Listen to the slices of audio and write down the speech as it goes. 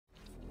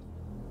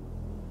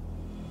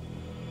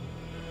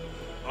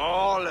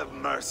All of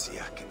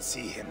Mercia can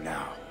see him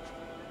now.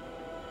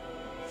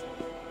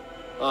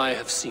 I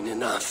have seen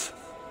enough.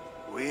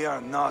 We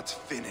are not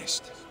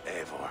finished,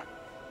 Eivor.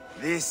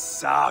 This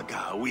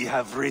saga we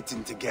have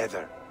written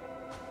together,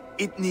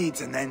 it needs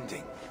an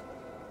ending.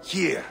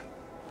 Here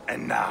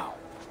and now.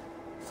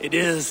 It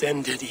is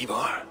ended,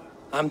 Ivar.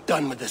 I'm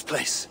done with this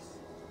place.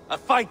 A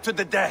fight to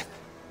the death.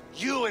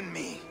 You and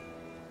me.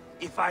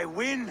 If I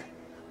win,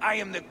 I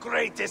am the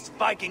greatest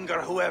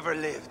Vikinger who ever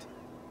lived.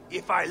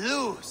 If I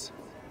lose,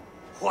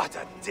 what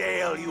a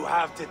tale you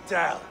have to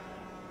tell.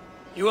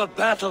 You are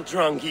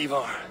battle-drunk,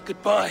 Ivar.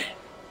 Goodbye.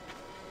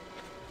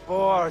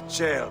 Poor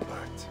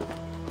Ceolbert.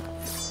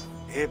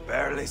 He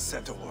barely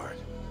said a word.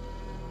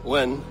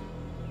 When?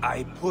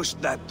 I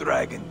pushed that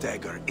dragon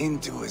dagger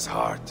into his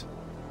heart.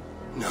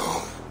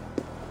 No.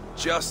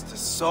 Just a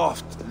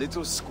soft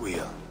little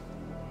squeal.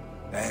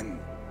 Then,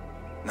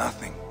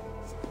 nothing.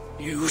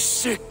 You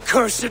sick,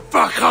 cursed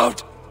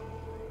fuck-out!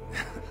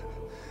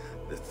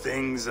 The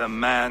things a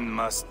man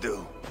must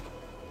do.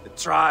 The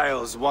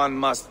trials one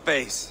must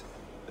face.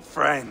 The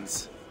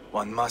friends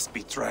one must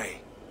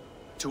betray.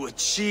 To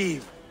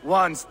achieve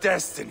one's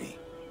destiny.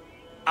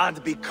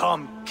 And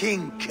become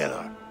king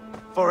killer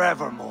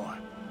forevermore.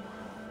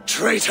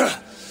 Traitor!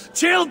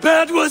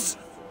 Ceolbert was...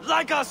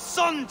 like a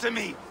son to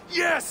me!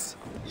 Yes!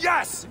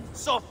 Yes!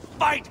 So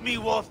fight me,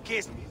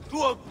 Wolfkissed, to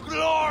a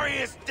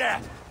glorious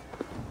death!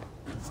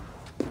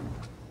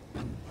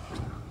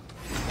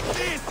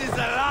 This is a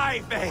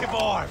life,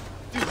 Eivor!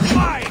 To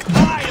fight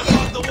high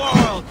above the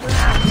world!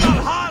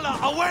 Valhalla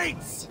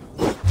awaits!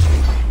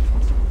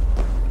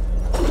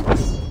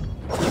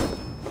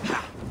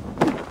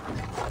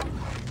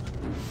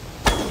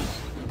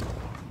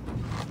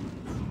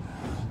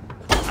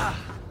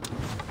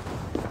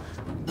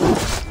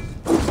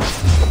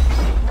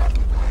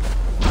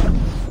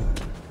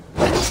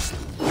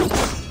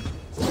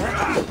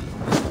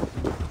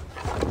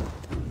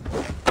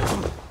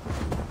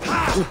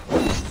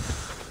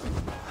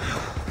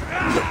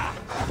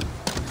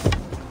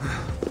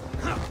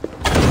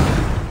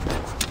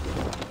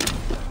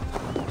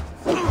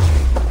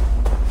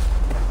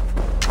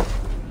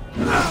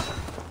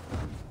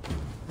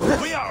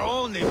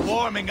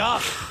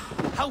 Up.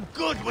 How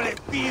good will it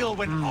feel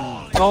when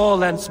all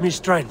lends me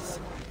strength.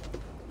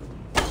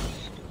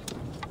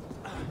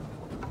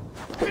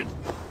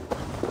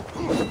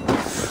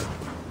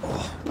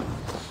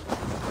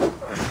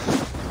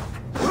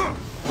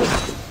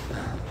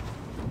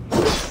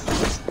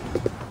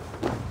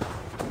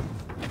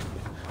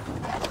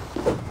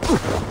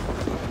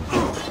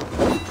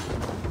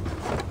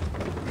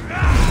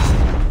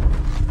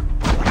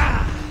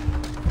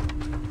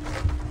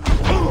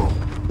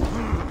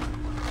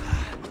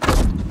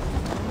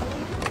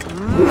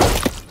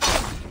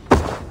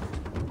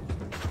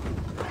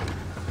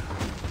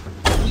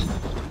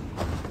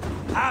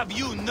 Have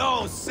you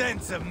no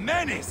sense of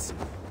menace?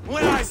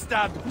 When I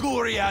stabbed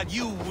Guriad,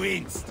 you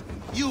winced.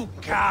 You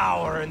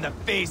cower in the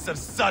face of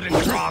sudden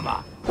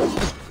trauma.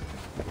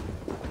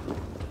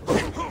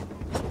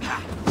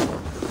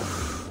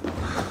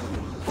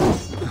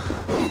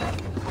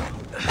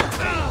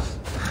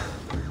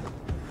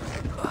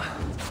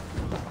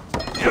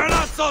 You're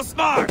not so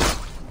smart!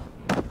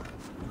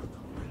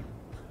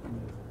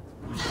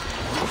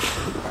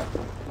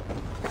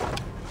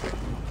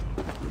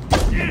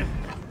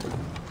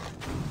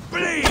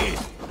 Bleed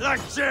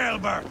like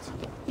Ceolbert!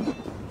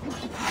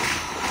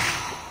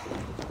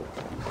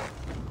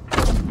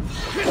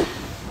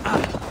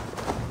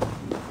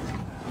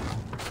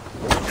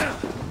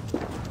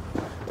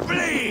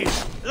 Bleed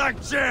like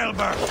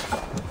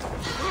Ceolbert!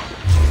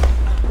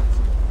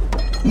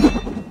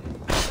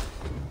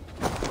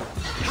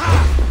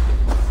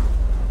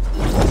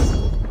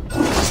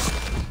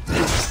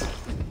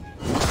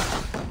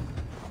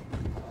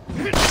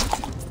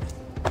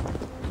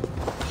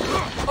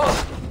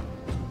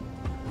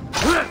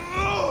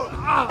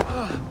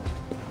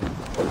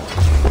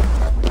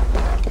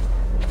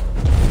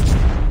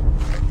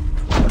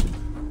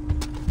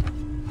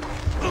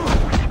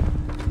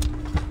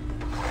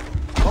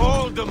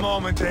 Hold the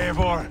moment,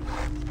 Eivor.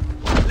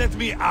 Let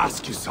me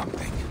ask you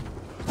something.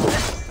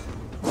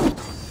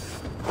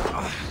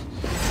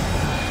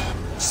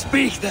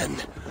 Speak then,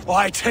 or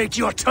I take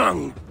your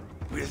tongue.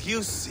 Will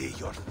you see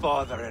your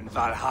father in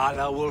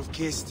Valhalla,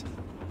 Wolfkissed?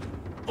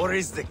 Or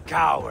is the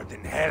coward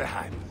in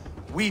Helheim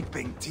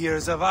weeping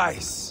tears of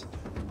ice?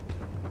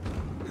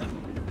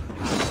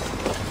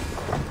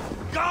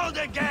 Gold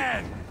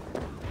again!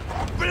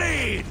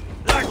 Bleed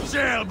like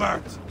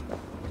Ceolbert!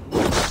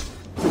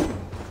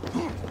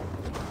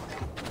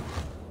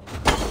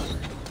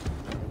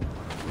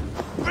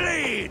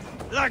 Bleed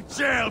like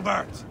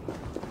Ceolbert!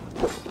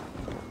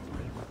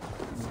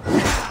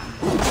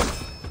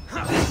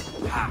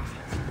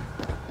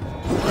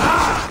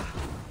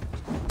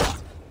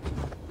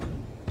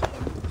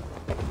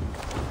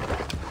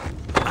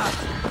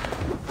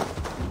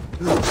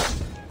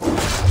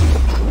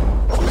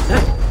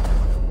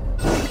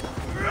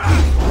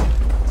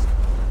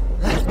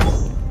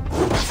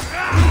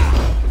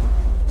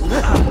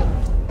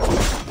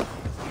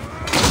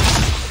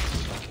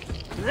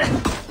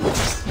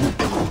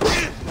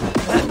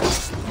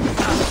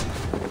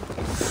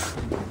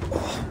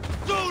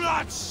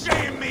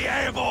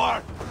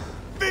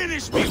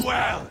 Wish me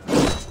well!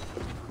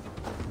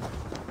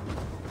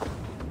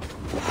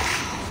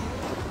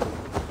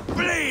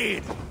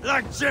 Bleed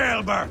like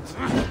Ceolbert!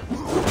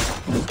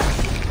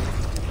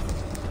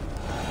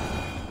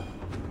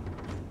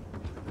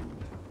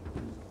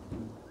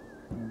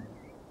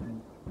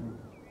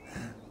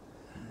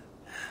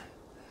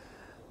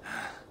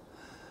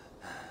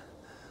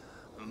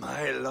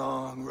 My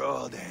long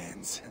road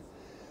ends.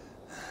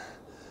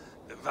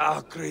 The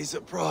Valkyries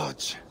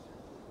approach.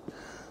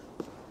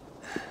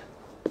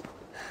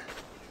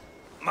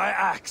 My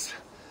axe,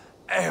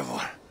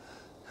 Eivor.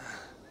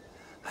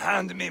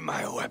 Hand me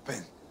my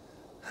weapon.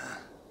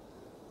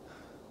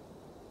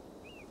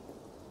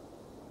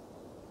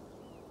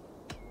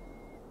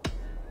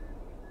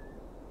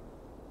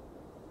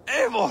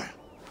 Eivor!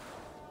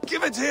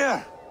 Give it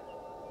here!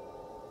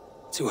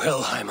 To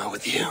Helheim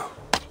with you.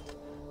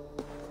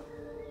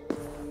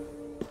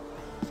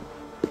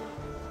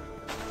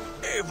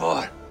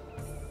 Eivor!